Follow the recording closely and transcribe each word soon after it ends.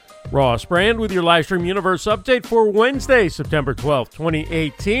Ross Brand with your Livestream Universe update for Wednesday, September 12th,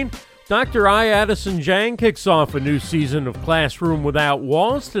 2018. Dr. I. Addison Zhang kicks off a new season of Classroom Without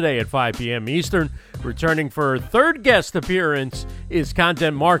Walls today at 5 p.m. Eastern. Returning for her third guest appearance is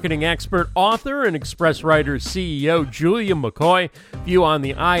content marketing expert, author, and Express Writers CEO Julia McCoy. View on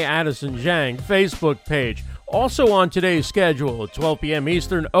the I. Addison Zhang Facebook page. Also on today's schedule at 12 p.m.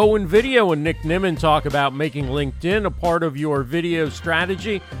 Eastern, Owen Video and Nick Nimmin talk about making LinkedIn a part of your video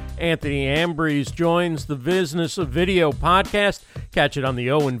strategy. Anthony Ambrose joins the Business of Video podcast. Catch it on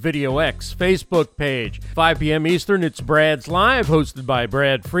the Owen Video X Facebook page. 5 p.m. Eastern, it's Brad's Live, hosted by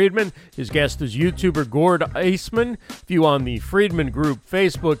Brad Friedman. His guest is YouTuber Gord Eisman. View on the Friedman Group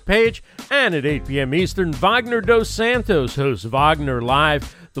Facebook page. And at 8 p.m. Eastern, Wagner Dos Santos hosts Wagner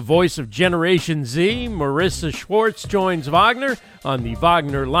Live. The voice of Generation Z, Marissa Schwartz, joins Wagner on the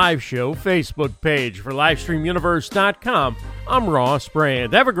Wagner Live Show Facebook page. For LivestreamUniverse.com, I'm Ross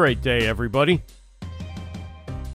Brand. Have a great day, everybody.